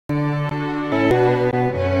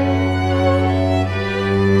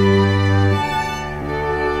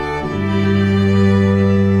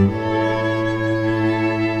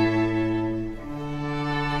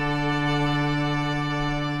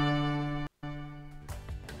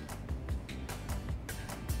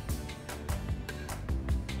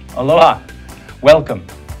Aloha. Welcome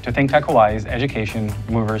to ThinkTech Hawaii's Education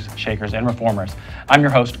Movers, Shakers, and Reformers. I'm your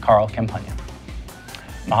host, Carl Campagna.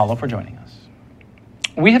 Mahalo for joining us.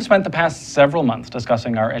 We have spent the past several months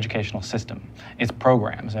discussing our educational system, its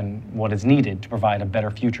programs, and what is needed to provide a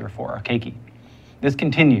better future for our keiki. This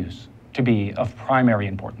continues to be of primary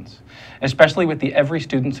importance, especially with the Every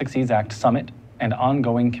Student Succeeds Act Summit and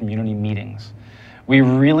ongoing community meetings. We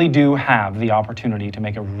really do have the opportunity to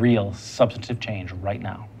make a real substantive change right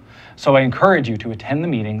now. So I encourage you to attend the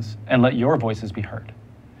meetings and let your voices be heard.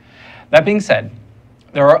 That being said,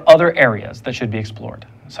 there are other areas that should be explored,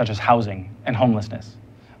 such as housing and homelessness,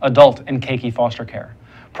 adult and keiki foster care,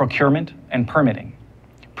 procurement and permitting,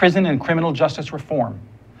 prison and criminal justice reform,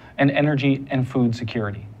 and energy and food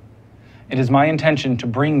security. It is my intention to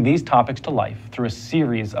bring these topics to life through a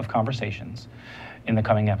series of conversations in the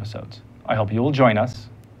coming episodes. I hope you will join us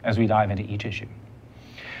as we dive into each issue.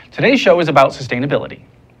 Today's show is about sustainability.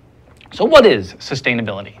 So what is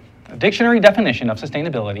sustainability? The dictionary definition of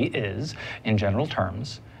sustainability is, in general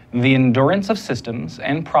terms, the endurance of systems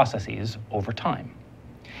and processes over time.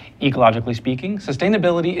 Ecologically speaking,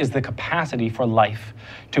 sustainability is the capacity for life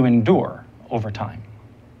to endure over time.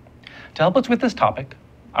 To help us with this topic,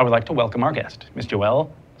 I would like to welcome our guest, Ms. Joelle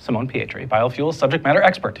Simonpietri, Biofuels Subject Matter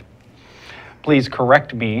Expert. Please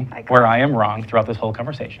correct me where I am wrong throughout this whole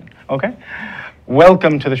conversation, okay?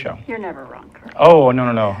 Welcome to the show. You're never wrong, Carl. Oh,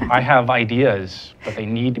 no. I have ideas, but they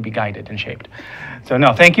need to be guided and shaped. So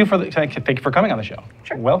no, thank you for coming on the show.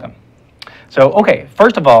 Sure. Welcome. So, okay,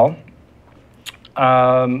 first of all,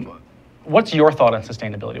 what's your thought on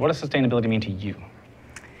sustainability? What does sustainability mean to you?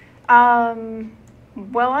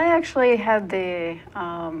 Well, I actually had the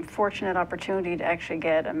fortunate opportunity to actually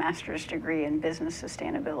get a master's degree in business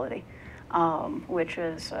sustainability, which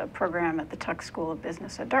is a program at the Tuck School of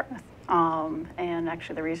Business at Dartmouth. And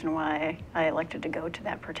actually the reason why I elected to go to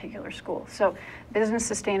that particular school. So business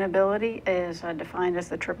sustainability is defined as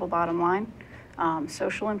the triple bottom line: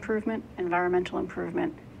 social improvement, environmental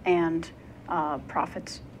improvement, and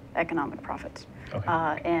profits, economic profits. Okay.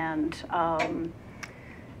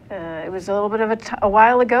 It was a little bit of a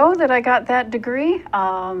while ago that I got that degree.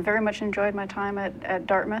 Very much enjoyed my time at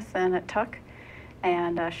Dartmouth and at Tuck.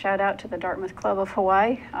 And shout out to the Dartmouth Club of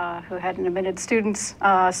Hawaii, who had an admitted students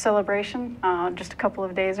celebration just a couple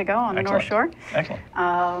of days ago on the North Shore. Excellent.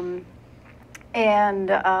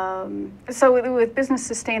 So with business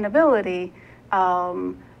sustainability,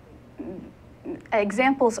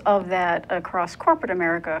 examples of that across corporate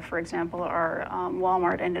America, for example, are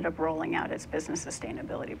Walmart ended up rolling out its business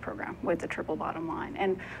sustainability program with the triple bottom line.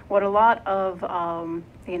 And what a lot of,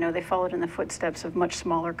 they followed in the footsteps of much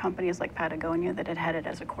smaller companies like Patagonia that had it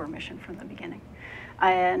as a core mission from the beginning.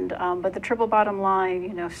 But the triple bottom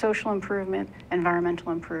line, social improvement,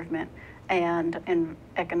 environmental improvement, and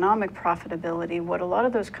economic profitability, what a lot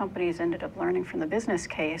of those companies ended up learning from the business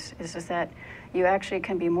case is that you actually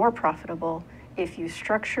can be more profitable if you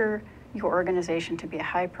structure your organization to be a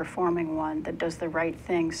high-performing one that does the right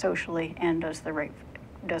thing socially and does the right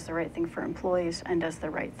thing for employees and does the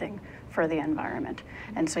right thing for the environment.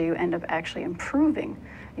 And so you end up actually improving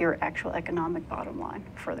your actual economic bottom line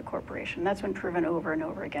for the corporation. That's been proven over and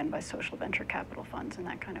over again by social venture capital funds and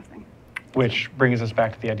that kind of thing. Which brings us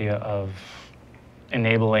back to the idea of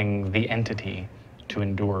enabling the entity to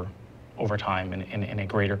endure over time in a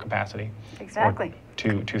greater capacity. Exactly.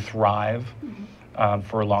 Or to thrive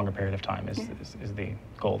for a longer period of time is the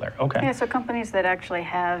goal there. Okay. Yeah, so companies that actually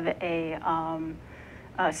have a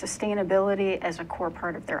sustainability as a core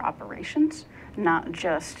part of their operations, not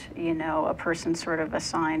just, a person sort of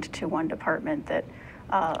assigned to one department that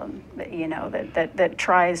that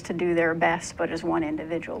tries to do their best, but as one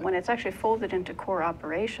individual. When it's actually folded into core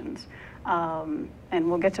operations, and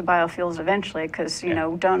we'll get to biofuels eventually, because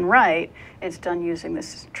done right, it's done using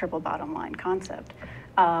this triple bottom line concept.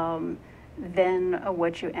 Then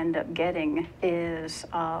what you end up getting is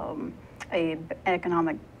a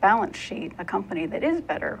economic balance sheet, a company that is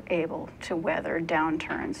better able to weather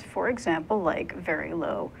downturns, for example, like very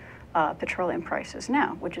low petroleum prices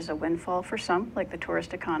now, which is a windfall for some, like the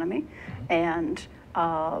tourist economy, and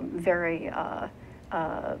very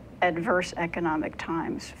adverse economic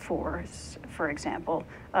times for example,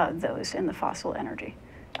 those in the fossil energy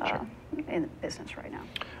in business right now.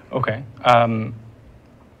 Okay.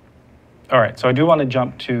 All right, so I do want to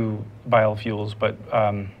jump to biofuels, but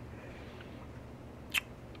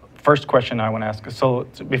first question I want to ask, so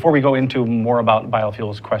before we go into more about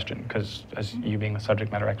biofuels question, because as you being a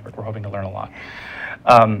subject matter expert, we're hoping to learn a lot.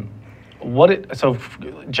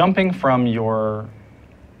 Jumping from your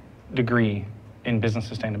degree in business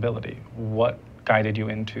sustainability, what guided you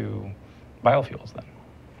into biofuels then?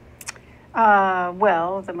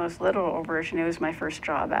 Well, the most literal version, it was my first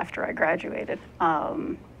job after I graduated.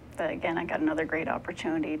 But again, I got another great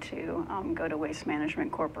opportunity to go to Waste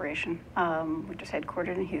Management Corporation, which is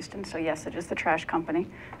headquartered in Houston. So yes, it is the trash company.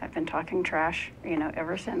 I've been talking trash,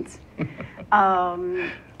 ever since.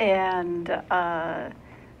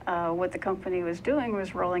 What the company was doing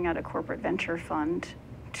was rolling out a corporate venture fund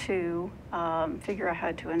to figure out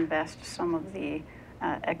how to invest some of the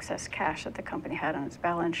excess cash that the company had on its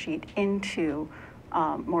balance sheet into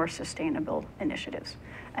more sustainable initiatives.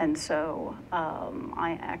 And so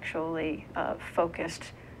I actually I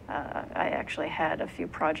actually had a few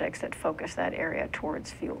projects that focused that area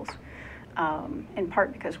towards fuels, in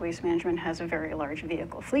part because Waste Management has a very large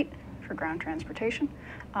vehicle fleet for ground transportation,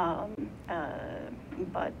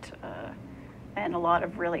 and a lot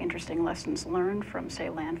of really interesting lessons learned from, say,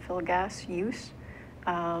 landfill gas use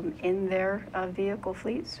in their vehicle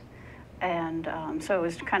fleets. And so it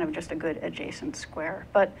was kind of just a good adjacent square.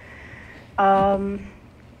 But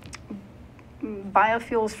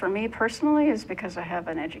biofuels for me personally is because I have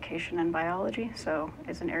an education in biology, so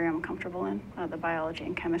it's an area I'm comfortable in, the biology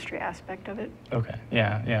and chemistry aspect of it. Okay,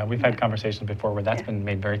 yeah, we've had conversations before where that's been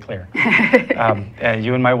made very clear.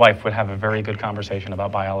 You and my wife would have a very good conversation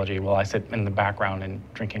about biology while I sit in the background and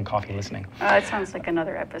drinking coffee listening. It sounds like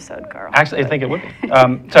another episode, Carl. Actually, I think it would be.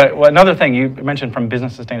 So another thing you mentioned from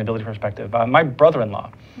business sustainability perspective, my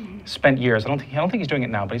brother-in-law spent years, I don't think he's doing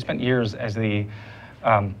it now, but he spent years as the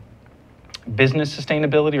business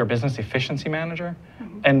sustainability or business efficiency manager.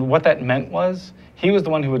 And what that meant was he was the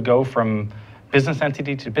one who would go from business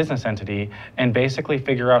entity to business entity and basically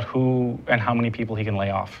figure out who and how many people he can lay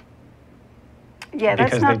off. Yeah,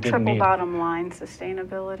 that's not triple bottom line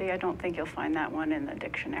sustainability. I don't think you'll find that one in the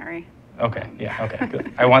dictionary. Okay, yeah, okay,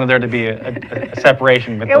 good. I wanted there to be a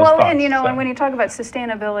separation with those thoughts. And and when you talk about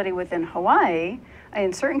sustainability within Hawaii,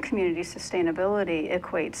 in certain communities, sustainability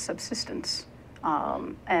equates subsistence.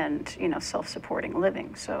 And self-supporting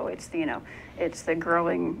living. So it's the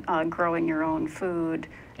growing your own food,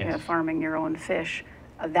 farming your own fish,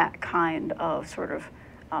 that kind of sort of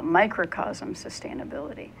microcosm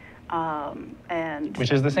sustainability. And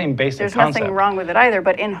which is the same basic there's concept. Nothing wrong with it either.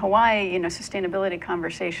 But in Hawaii, sustainability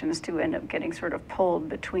conversations do end up getting sort of pulled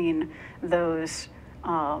between those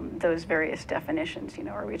various definitions.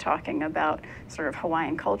 Are we talking about sort of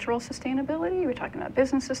Hawaiian cultural sustainability? Are we talking about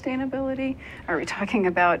business sustainability? Are we talking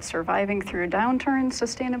about surviving through downturn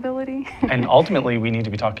sustainability? And ultimately, we need to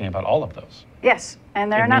be talking about all of those. Yes,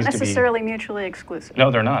 and they're not necessarily mutually exclusive. No,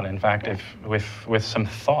 they're not. In fact, if with some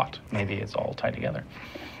thought, maybe it's all tied together.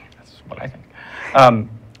 That's what I think.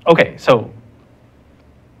 Okay, so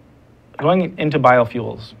going into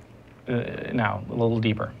biofuels now, a little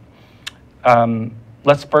deeper.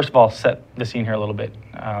 Let's first of all set the scene here a little bit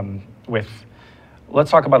let's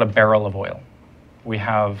talk about a barrel of oil. We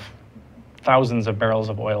have thousands of barrels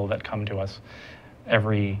of oil that come to us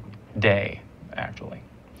every day, actually.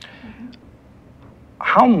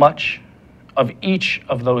 How much of each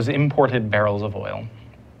of those imported barrels of oil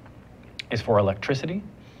is for electricity,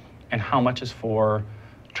 and how much is for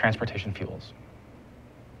transportation fuels?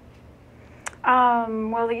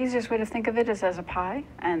 Well, the easiest way to think of it is as a pie.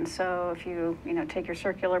 And so if you take your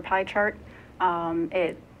circular pie chart,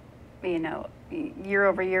 it year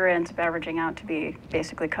over year ends up averaging out to be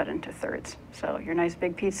basically cut into thirds. So your nice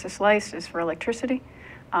big pizza slice is for electricity.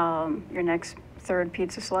 Your next third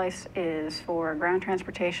pizza slice is for ground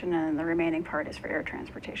transportation, and the remaining part is for air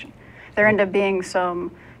transportation. There end up being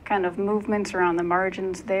some kind of movements around the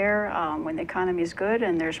margins there. When the economy is good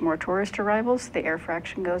and there's more tourist arrivals, the air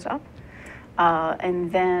fraction goes up.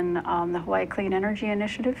 And then the Hawaii Clean Energy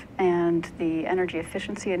Initiative and the energy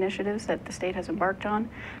efficiency initiatives that the state has embarked on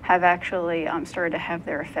have actually started to have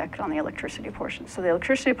their effect on the electricity portion. So the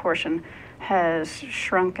electricity portion has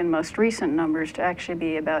shrunk in most recent numbers to actually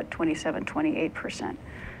be about 27-28%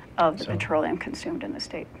 of the petroleum consumed in the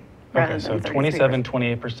state. Okay, so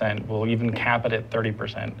 27-28%, we'll even cap it at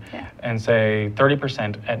 30%, and say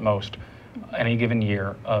 30% at most any given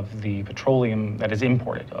year of the petroleum that is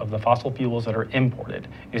imported, of the fossil fuels that are imported,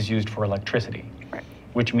 is used for electricity,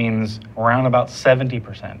 which means around about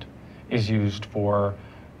 70% is used for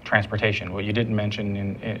transportation. What you didn't mention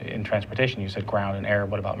in transportation, you said ground and air.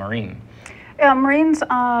 What about marine? Marine's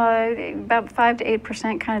about 5 to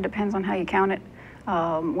 8%, kind of depends on how you count it.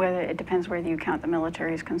 It depends whether you count the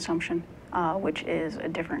military's consumption, which is a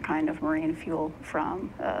different kind of marine fuel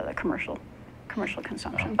from the commercial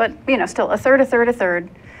consumption. But still a third,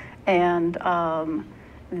 and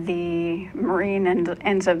the marine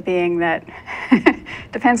ends up being that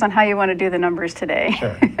depends on how you want to do the numbers today.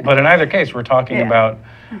 Sure, but in either case, we're talking about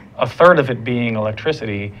a third of it being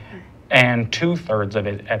electricity, and 2/3 of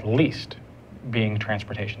it at least being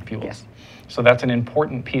transportation fuels. Yes. So that's an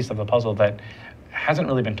important piece of the puzzle that hasn't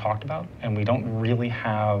really been talked about, and we don't really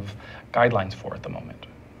have guidelines for at the moment.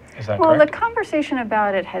 Is that Well, correct? the conversation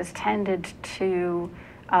about it has tended to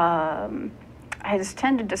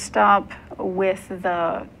stop with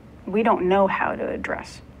the we don't know how to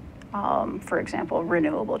address. For example,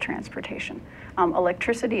 renewable transportation.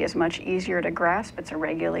 Electricity is much easier to grasp. It's a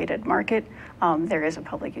regulated market. There is a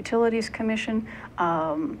Public Utilities Commission.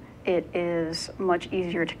 It is much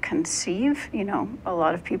easier to conceive. You know, a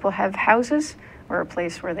lot of people have houses or a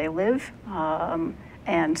place where they live.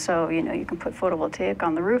 And so, you know, you can put photovoltaic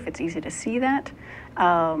on the roof. It's easy to see that.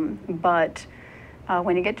 But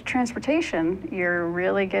when you get to transportation, you're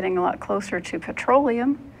really getting a lot closer to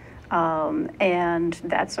petroleum. And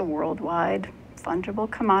that's a worldwide fungible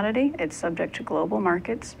commodity. It's subject to global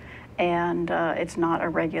markets, and it's not a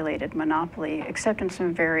regulated monopoly, except in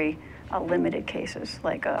some very limited cases,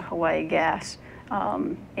 like Hawaii Gas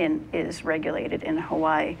is regulated in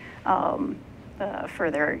Hawaii for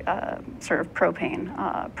their sort of propane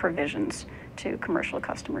provisions to commercial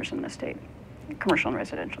customers in the state, commercial and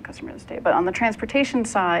residential customers in the state. But on the transportation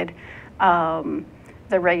side,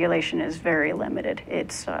 the regulation is very limited.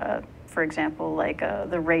 It's, for example, like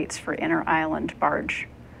the rates for inter-island barge,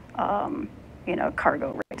 you know,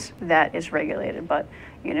 cargo rates. That is regulated, but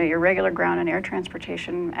you know, your regular ground and air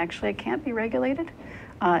transportation actually can't be regulated,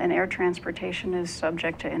 and air transportation is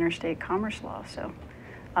subject to interstate commerce law. So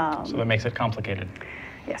that makes it complicated.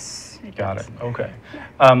 Yes, it Got does. it. Okay.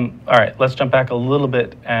 All right. Let's jump back a little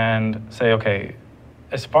bit and say, okay,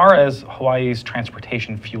 as far as Hawaii's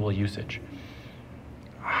transportation fuel usage,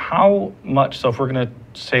 how much? So if we're going to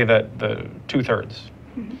say that the 2/3,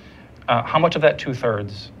 how much of that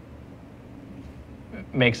 2/3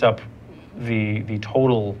 makes up the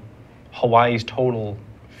total Hawaii's total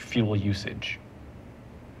fuel usage?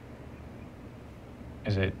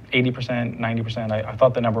 Is it 80%, 90%? I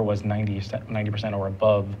thought the number was 90% or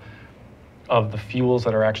above of the fuels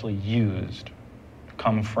that are actually used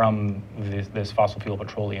come from this fossil fuel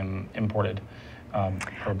petroleum imported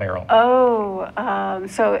per barrel.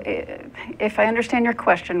 So if I understand your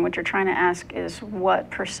question, what you're trying to ask is what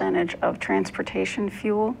percentage of transportation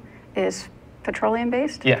fuel is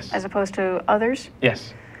petroleum-based? Yes. As opposed to others?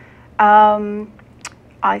 Yes.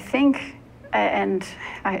 I think, and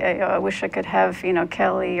I wish I could have, you know,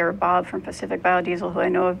 Kelly or Bob from Pacific Biodiesel, who I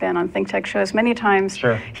know have been on ThinkTech shows many times,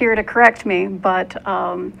 Sure. here to correct me, but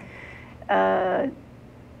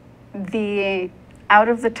out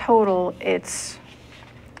of the total, it's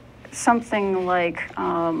something like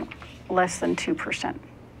less than 2%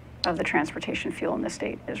 of the transportation fuel in the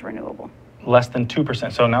state is renewable. Less than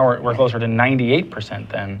 2%. So now we're closer to 98%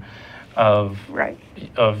 then of Right.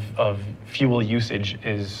 of fuel usage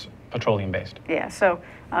is petroleum based. Yeah, so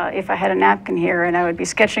if I had a napkin here and I would be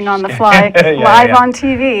sketching on the fly Yeah, live yeah. on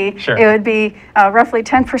TV, Sure. it would be roughly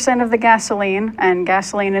 10% of the gasoline, and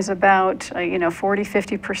gasoline is about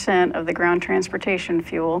 40-50% of the ground transportation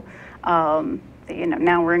fuel. You know,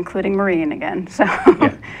 now we're including marine again. So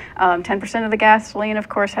 10% of the gasoline, of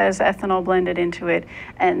course, has ethanol blended into it,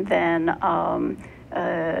 and then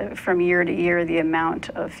from year to year, the amount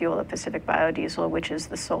of fuel at Pacific Biodiesel, which is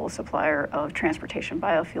the sole supplier of transportation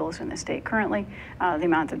biofuels in the state currently, the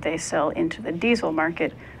amount that they sell into the diesel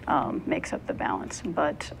market makes up the balance.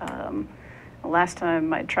 But last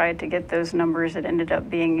time I tried to get those numbers, it ended up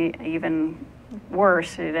being even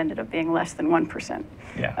worse. It ended up being less than 1%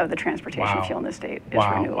 of the transportation fuel in the state is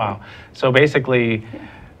renewable. Wow. So basically,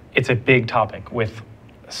 it's a big topic with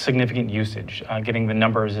significant usage. Getting the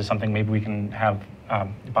numbers is something maybe we can have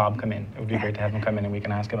Bob come in. It would be great to have him come in and we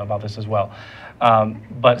can ask him about this as well.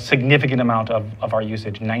 But significant amount of our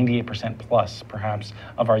usage, 98% plus perhaps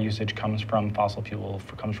of our usage comes from fossil fuel,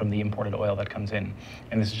 comes from the imported oil that comes in.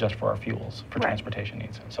 And this is just for our fuels, for transportation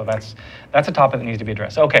needs. So that's a topic that needs to be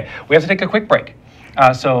addressed. Okay, we have to take a quick break.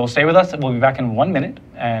 So stay with us. We'll be back in 1 minute.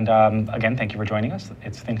 And again, thank you for joining us.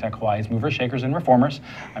 It's ThinkTech Hawaii's Movers, Shakers, and Reformers.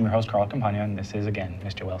 I'm your host, Carl Campagna, and this is, again,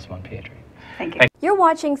 Ms. Joelle Simonpietri. Thank you. You're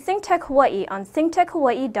watching ThinkTech Hawaii on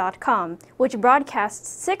thinktechhawaii.com, which broadcasts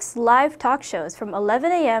 6 live talk shows from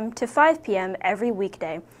 11 a.m. to 5 p.m. every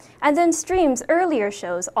weekday, and then streams earlier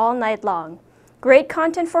shows all night long. Great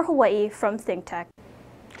content for Hawaii from ThinkTech.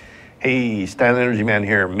 Hey, Stan Energy Man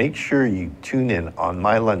here. Make sure you tune in on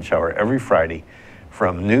my lunch hour every Friday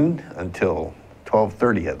from noon until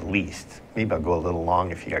 12:30 at least. Maybe I'll go a little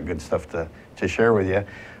long if you got good stuff to share with you.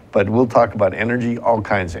 But we'll talk about energy, all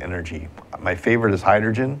kinds of energy. My favorite is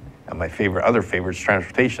hydrogen, and my other favorite is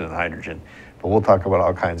transportation and hydrogen. But we'll talk about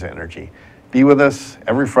all kinds of energy. Be with us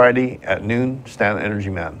every Friday at noon. Stan Energy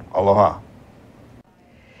Man. Aloha.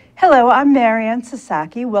 Hello, I'm Marianne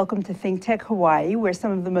Sasaki. Welcome to ThinkTech Hawaii, where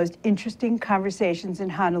some of the most interesting conversations in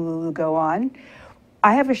Honolulu go on.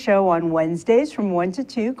 I have a show on Wednesdays from 1 to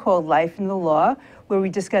 2 called Life in the Law, where we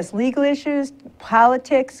discuss legal issues,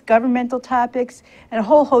 politics, governmental topics, and a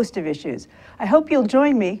whole host of issues. I hope you'll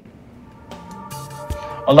join me.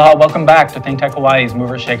 Aloha, welcome back to ThinkTech Hawaii's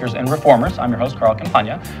Movers, Shakers, and Reformers. I'm your host, Carl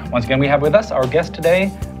Campagna. Once again, we have with us our guest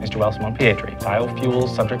today, Ms. Joelle Simonpietri,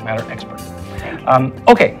 Biofuels Subject Matter Expert.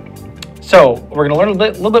 Okay, so we're going to learn a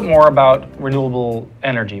little bit more about renewable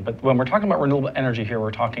energy, but when we're talking about renewable energy here,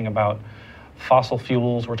 we're talking about fossil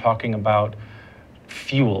fuels, we're talking about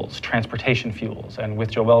fuels, transportation fuels, and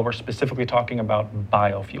with Joelle, we're specifically talking about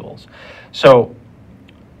biofuels. So,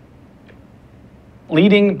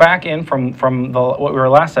 leading back in from what we were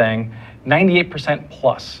last saying, 98%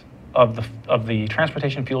 plus of the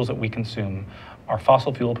transportation fuels that we consume are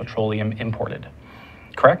fossil fuel petroleum imported.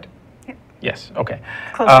 Correct? Yep. Yes. Okay.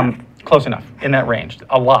 Close enough. Close enough. In that range.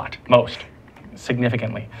 A lot. Most.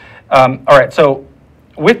 Significantly. All right. So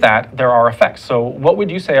with that, there are effects. So what would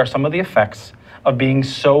you say are some of the effects of being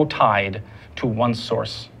so tied to one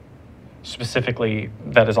source, specifically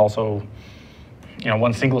that is also,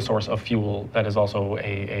 one single source of fuel that is also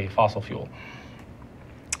a fossil fuel?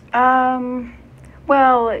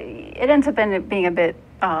 Well, it ends up being a bit,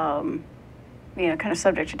 kind of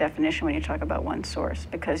subject to definition when you talk about one source,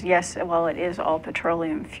 because yes, while it is all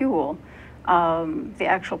petroleum fuel, the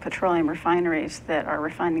actual petroleum refineries that are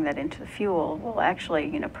refining that into the fuel will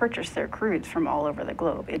actually, purchase their crudes from all over the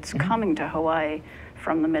globe. It's coming to Hawaii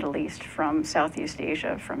from the Middle East, from Southeast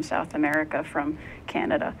Asia, from South America, from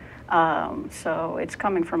Canada. So it's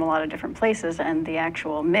coming from a lot of different places, and the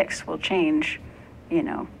actual mix will change,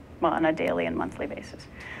 on a daily and monthly basis.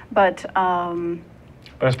 But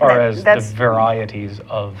as far as the varieties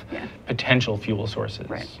of potential fuel sources,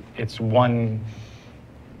 right. It's one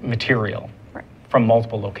material from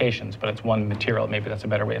multiple locations, but it's one material. Maybe that's a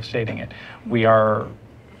better way of stating it. We are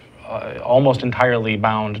almost entirely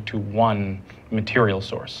bound to one material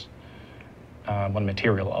source, one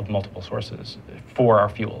material of multiple sources for our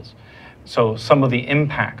fuels. So some of the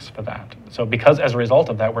impacts for that. So because as a result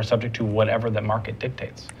of that, we're subject to whatever the market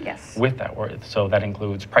dictates. Yes. With that, so that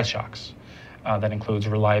includes price shocks. That includes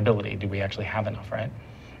reliability. Do we actually have enough, right?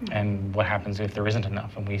 And what happens if there isn't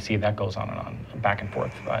enough? And we see that goes on and on, back and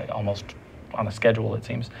forth, almost on a schedule, it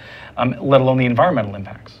seems, let alone the environmental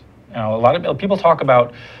impacts. A lot of people talk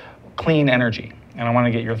about clean energy, and I want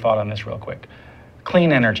to get your thought on this real quick.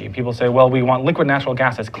 Clean energy. People say, well, we want liquid natural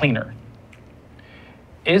gas as cleaner.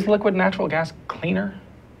 Is liquid natural gas cleaner?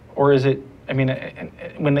 Or is it,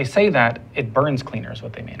 when they say that, it burns cleaner is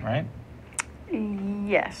what they mean, right?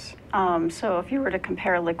 Yes. So if you were to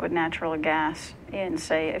compare liquid natural gas in,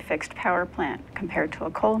 say, a fixed power plant compared to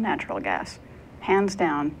a coal natural gas, hands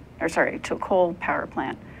down, to a coal power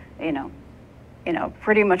plant,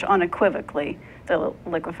 pretty much unequivocally, the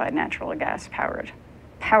liquefied natural gas powered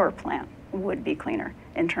power plant would be cleaner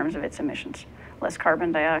in terms of its emissions, less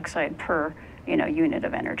carbon dioxide per unit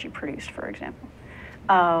of energy produced, for example.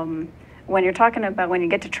 When you're talking about when you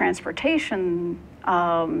get to transportation,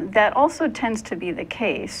 that also tends to be the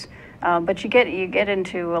case. But you get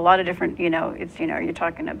into a lot of different, you're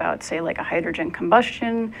talking about, say, like a hydrogen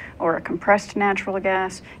combustion or a compressed natural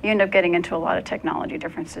gas. You end up getting into a lot of technology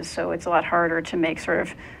differences, so it's a lot harder to make sort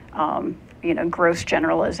of, gross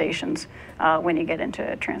generalizations when you get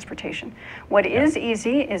into transportation. What is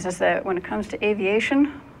easy is that when it comes to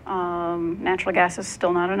aviation, natural gas is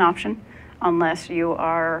still not an option unless you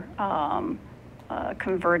are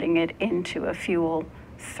converting it into a fuel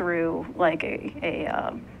through like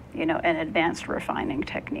an advanced refining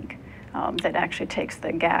technique that actually takes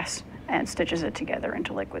the gas and stitches it together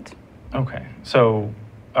into liquids. Okay, so,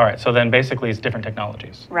 all right, so then basically it's different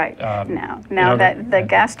technologies. Right, now that the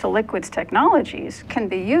gas to liquids technologies can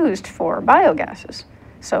be used for biogases.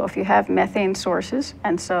 So if you have methane sources,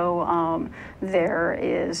 and so there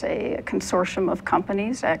is a consortium of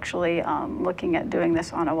companies actually looking at doing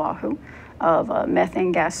this on Oahu, of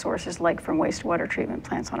methane gas sources like from wastewater treatment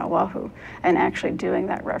plants on Oahu, and actually doing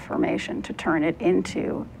that reformation to turn it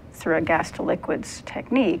into, through a gas to liquids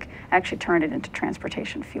technique, actually turn it into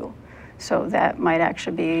transportation fuel. So that might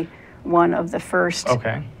actually be one of the first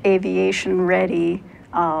aviation ready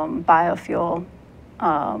biofuel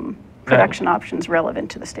production options relevant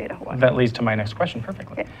to the state of Hawaii. That leads to my next question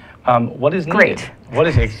perfectly. What is needed? Great. What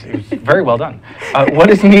is very well done. What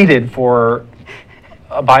is needed for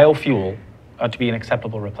a biofuel to be an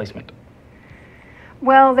acceptable replacement?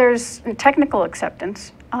 Well, there's technical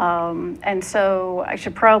acceptance. And so I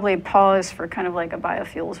should probably pause for kind of like a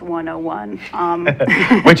biofuels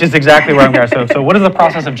 101. Which is exactly where I'm going. So what is the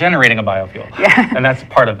process of generating a biofuel? Yeah. And that's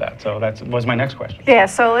part of that. So that was my next question. Yeah,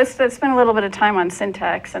 so let's spend a little bit of time on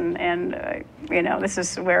syntax, and you know, this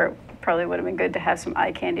is where it probably would have been good to have some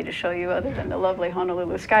eye candy to show you other than the lovely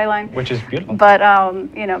Honolulu skyline. Which is beautiful. But,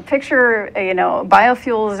 you know, picture, you know,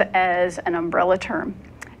 biofuels as an umbrella term.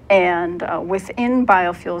 And within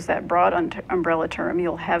biofuels, that broad umbrella term,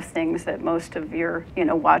 you'll have things that most of your, you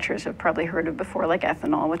know, watchers have probably heard of before, like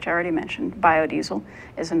ethanol, which I already mentioned. Biodiesel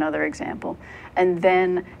is another example. And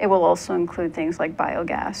then it will also include things like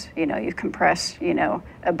biogas. You know, you compress, you know,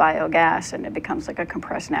 a biogas, and it becomes like a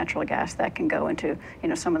compressed natural gas that can go into, you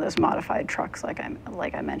know, some of those modified trucks, like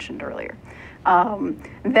I mentioned earlier.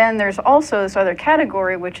 Then there's also this other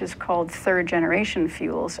category, which is called third generation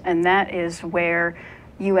fuels, and that is where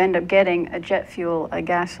you end up getting a jet fuel, a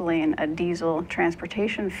gasoline, a diesel,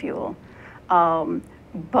 transportation fuel,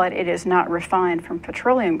 but it is not refined from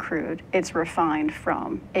petroleum crude. It's refined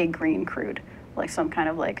from a green crude, like some kind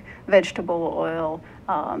of like vegetable oil,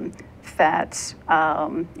 fats,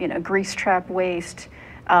 you know, grease trap waste,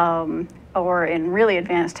 or in really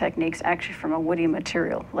advanced techniques, actually from a woody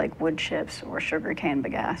material like wood chips or sugarcane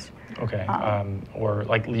bagasse. Okay, or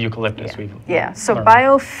like eucalyptus. Yeah, so learned.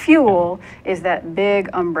 biofuel is that big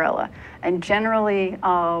umbrella. And generally,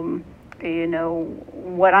 you know,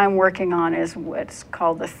 what I'm working on is what's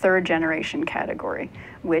called the third generation category,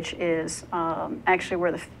 which is actually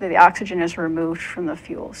where the oxygen is removed from the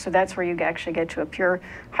fuel. So that's where you actually get to a pure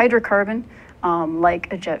hydrocarbon,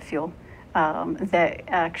 like a jet fuel, that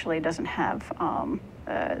actually doesn't have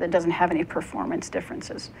any performance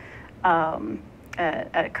differences.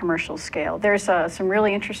 At a commercial scale. There's some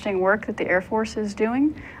really interesting work that the Air Force is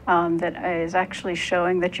doing that is actually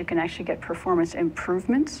showing that you can actually get performance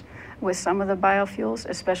improvements with some of the biofuels,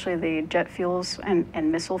 especially the jet fuels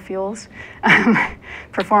and missile fuels.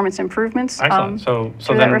 Performance improvements so through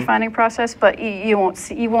then that refining process, but you won't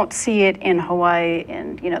see it in Hawaii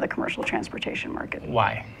in, you know, the commercial transportation market.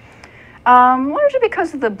 Why? Largely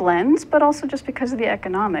because of the blends, but also just because of the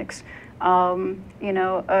economics. You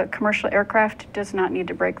know, a commercial aircraft does not need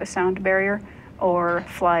to break the sound barrier or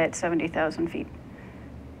fly at 70,000 feet.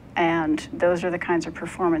 And those are the kinds of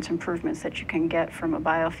performance improvements that you can get from a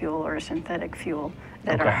biofuel or a synthetic fuel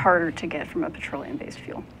that are harder to get from a petroleum-based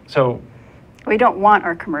fuel. So we don't want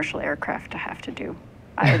our commercial aircraft to have to do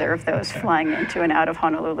either of those flying into and out of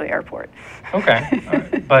Honolulu Airport.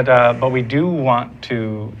 Okay, but we do want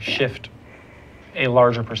to shift a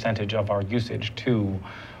larger percentage of our usage to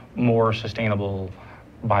more sustainable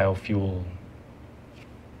biofuel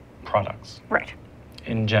products. Right.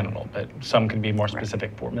 In general, but some can be more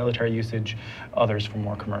specific for military usage, others for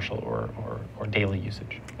more commercial or daily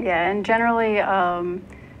usage. Yeah, and generally,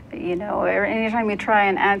 you know, anytime you try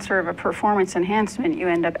and add sort of a performance enhancement, you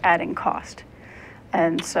end up adding cost.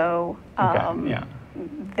 And so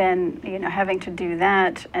then, you know, having to do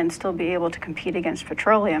that and still be able to compete against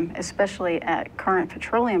petroleum, especially at current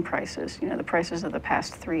petroleum prices, you know, the prices of the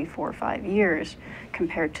past 3, 4, 5 years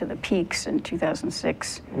compared to the peaks in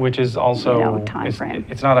 2006. Which is also, you know, time frame.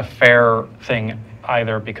 It's not a fair thing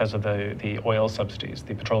either because of the oil subsidies,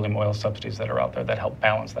 the petroleum oil subsidies that are out there that help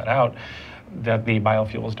balance that out, that the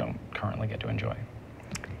biofuels don't currently get to enjoy.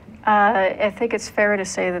 I think it's fair to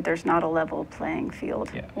say that there's not a level playing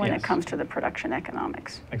field when it comes to the production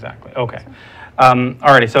economics. Exactly. Okay.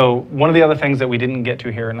 Alrighty. So one of the other things that we didn't get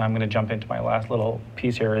to here, and I'm going to jump into my last little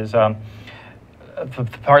piece here, is the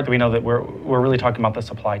part that we know that we're really talking about the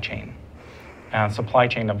supply chain. Supply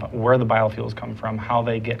chain of where the biofuels come from, how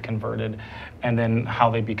they get converted, and then how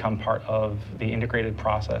they become part of the integrated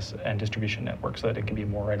process and distribution network so that it can be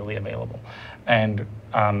more readily available. And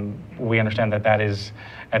we understand that that is,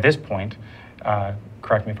 at this point,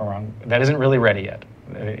 correct me if I'm wrong, that isn't really ready yet.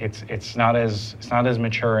 It's not as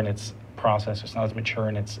mature in its process. It's not as mature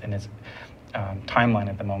in its timeline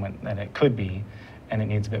at the moment than it could be. And it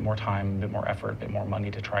needs a bit more time, a bit more effort, a bit more money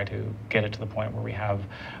to try to get it to the point where we have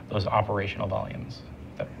those operational volumes.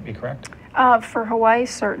 Would that be correct? For Hawaii,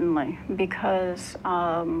 certainly, because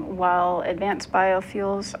while advanced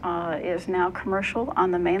biofuels is now commercial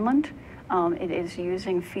on the mainland, it is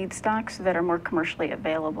using feedstocks that are more commercially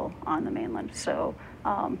available on the mainland. So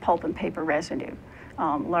pulp and paper residue,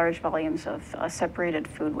 large volumes of separated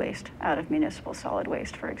food waste out of municipal solid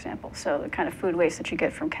waste, for example. So the kind of food waste that you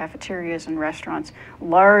get from cafeterias and restaurants,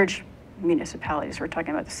 large municipalities. We're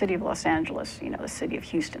talking about the city of Los Angeles, you know, the city of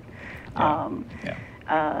Houston.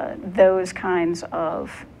 Those kinds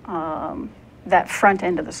of, that front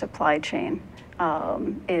end of the supply chain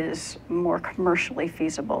is more commercially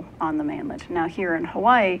feasible on the mainland. Now here in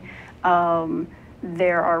Hawaii,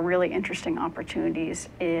 there are really interesting opportunities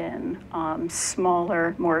in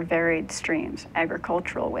smaller, more varied streams,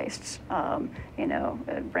 agricultural wastes. You know,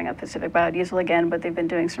 bring up Pacific biodiesel again, but they've been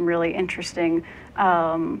doing some really interesting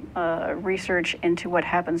research into what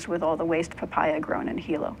happens with all the waste papaya grown in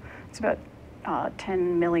Hilo. It's about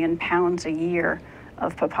 10 million pounds a year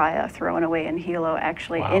of papaya thrown away in Hilo,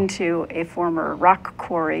 actually into a former rock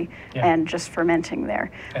quarry and just fermenting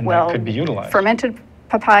there. And that could be utilized. Fermented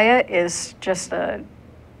papaya is just a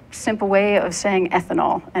simple way of saying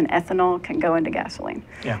ethanol, and ethanol can go into gasoline.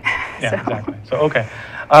 Yeah, yeah, exactly. So, okay.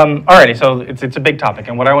 Alrighty, so it's a big topic,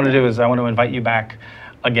 and what I want to do is I want to invite you back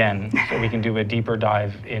again so we can do a deeper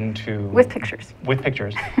dive into... With pictures. With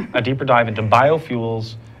pictures. A deeper dive into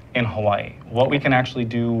biofuels in Hawaii. What we can actually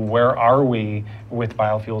do, where are we with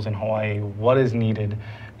biofuels in Hawaii, what is needed,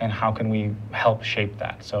 and how can we help shape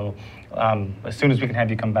that? So as soon as we can have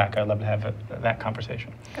you come back, I'd love to have that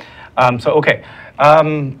conversation. Okay.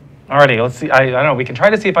 Alrighty, let's see. I don't know, we can try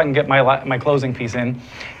to see if I can get my closing piece in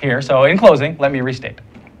here. So in closing, let me restate.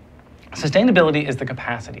 Sustainability is the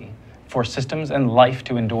capacity for systems and life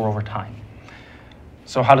to endure over time.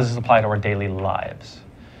 So how does this apply to our daily lives?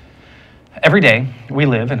 Every day, we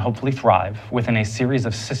live and hopefully thrive within a series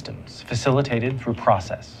of systems facilitated through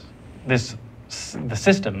process. The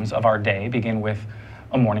systems of our day begin with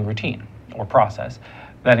a morning routine or process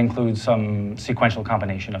that includes some sequential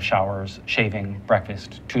combination of showers, shaving,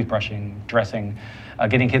 breakfast, toothbrushing, dressing,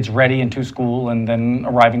 getting kids ready and to school, and then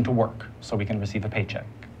arriving to work so we can receive a paycheck,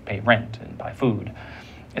 pay rent, and buy food,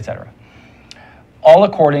 etc. All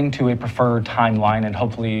according to a preferred timeline and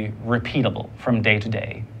hopefully repeatable from day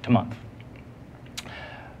to month.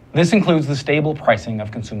 This includes the stable pricing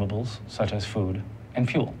of consumables such as food and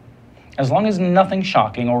fuel. As long as nothing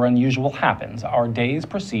shocking or unusual happens, our days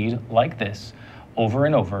proceed like this over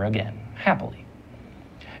and over again, happily.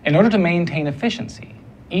 In order to maintain efficiency,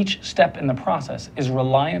 each step in the process is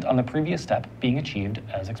reliant on the previous step being achieved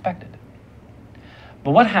as expected.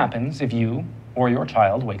 But what happens if you or your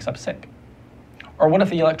child wakes up sick? Or what if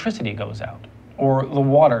the electricity goes out? Or the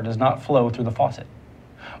water does not flow through the faucet?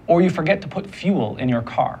 Or you forget to put fuel in your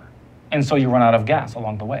car, and so you run out of gas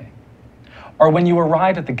along the way? Or when you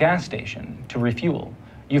arrive at the gas station to refuel,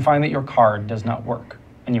 you find that your card does not work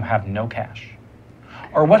and you have no cash?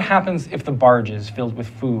 Or what happens if the barges filled with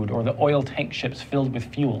food or the oil tank ships filled with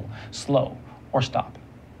fuel slow or stop?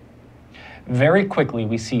 Very quickly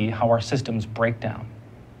we see how our systems break down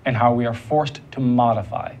and how we are forced to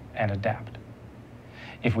modify and adapt.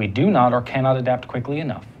 If we do not or cannot adapt quickly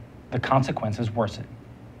enough, the consequences worsen.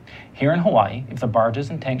 Here in Hawaii, if the barges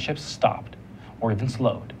and tank ships stopped or even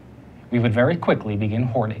slowed, we would very quickly begin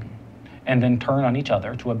hoarding and then turn on each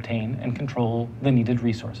other to obtain and control the needed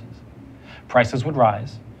resources. Prices would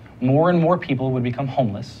rise, more and more people would become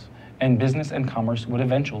homeless, and business and commerce would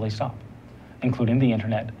eventually stop, including the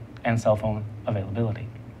internet and cell phone availability.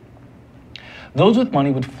 Those with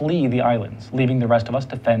money would flee the islands, leaving the rest of us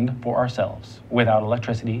to fend for ourselves without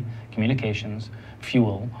electricity, communications,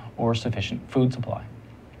 fuel, or sufficient food supply.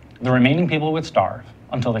 The remaining people would starve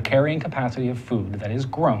until the carrying capacity of food that is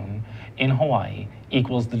grown in Hawaii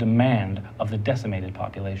equals the demand of the decimated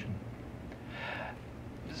population.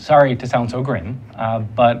 Sorry to sound so grim,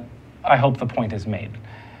 but I hope the point is made.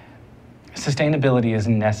 Sustainability is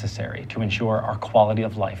necessary to ensure our quality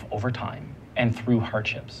of life over time and through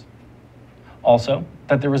hardships. Also,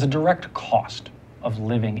 that there is a direct cost of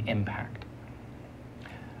living impact.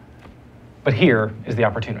 But here is the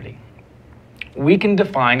opportunity. We can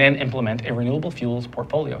define and implement a renewable fuels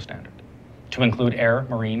portfolio standard to include air,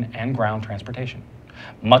 marine, and ground transportation,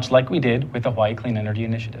 much like we did with the Hawaii Clean Energy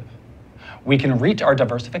Initiative. We can reach our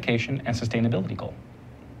diversification and sustainability goal.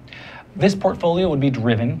 This portfolio would be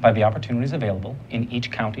driven by the opportunities available in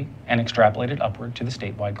each county and extrapolated upward to the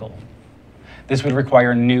statewide goal. This would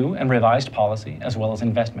require new and revised policy as well as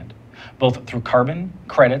investment, both through carbon,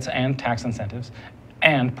 credits, and tax incentives,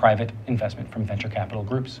 and private investment from venture capital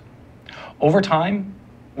groups. Over time,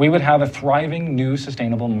 we would have a thriving new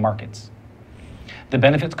sustainable markets. The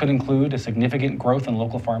benefits could include a significant growth in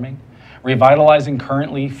local farming, revitalizing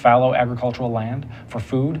currently fallow agricultural land for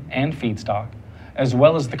food and feedstock, as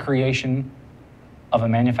well as the creation of a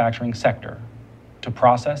manufacturing sector to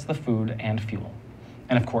process the food and fuel,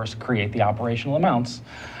 and of course, create the operational amounts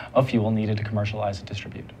of fuel needed to commercialize and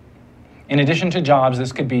distribute. In addition to jobs,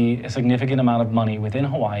 this could be a significant amount of money within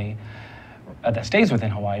Hawaii that stays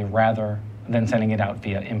within Hawaii rather than sending it out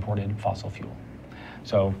via imported fossil fuel.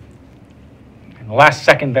 So, in the last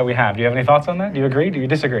second that we have, do you have any thoughts on that? Do you agree? Do you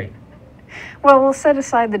disagree? Well, we'll set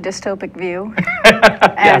aside the dystopic view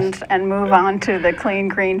and move on to the clean,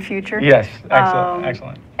 green future. Yes, excellent,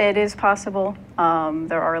 excellent. It is possible.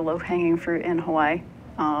 There are low-hanging fruit in Hawaii.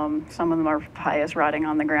 Some of them are papayas rotting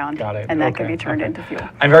on the ground. Got it. And that can be turned into fuel.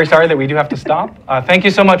 I'm very sorry that we do have to stop. Thank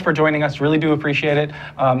you so much for joining us. Really do appreciate it.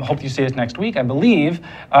 Hope you see us next week. I believe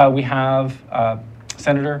we have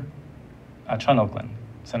Senator Chun Oakland,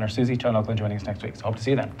 Senator Susie Chun Oakland joining us next week. So hope to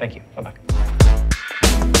see you then. Thank you. Bye-bye.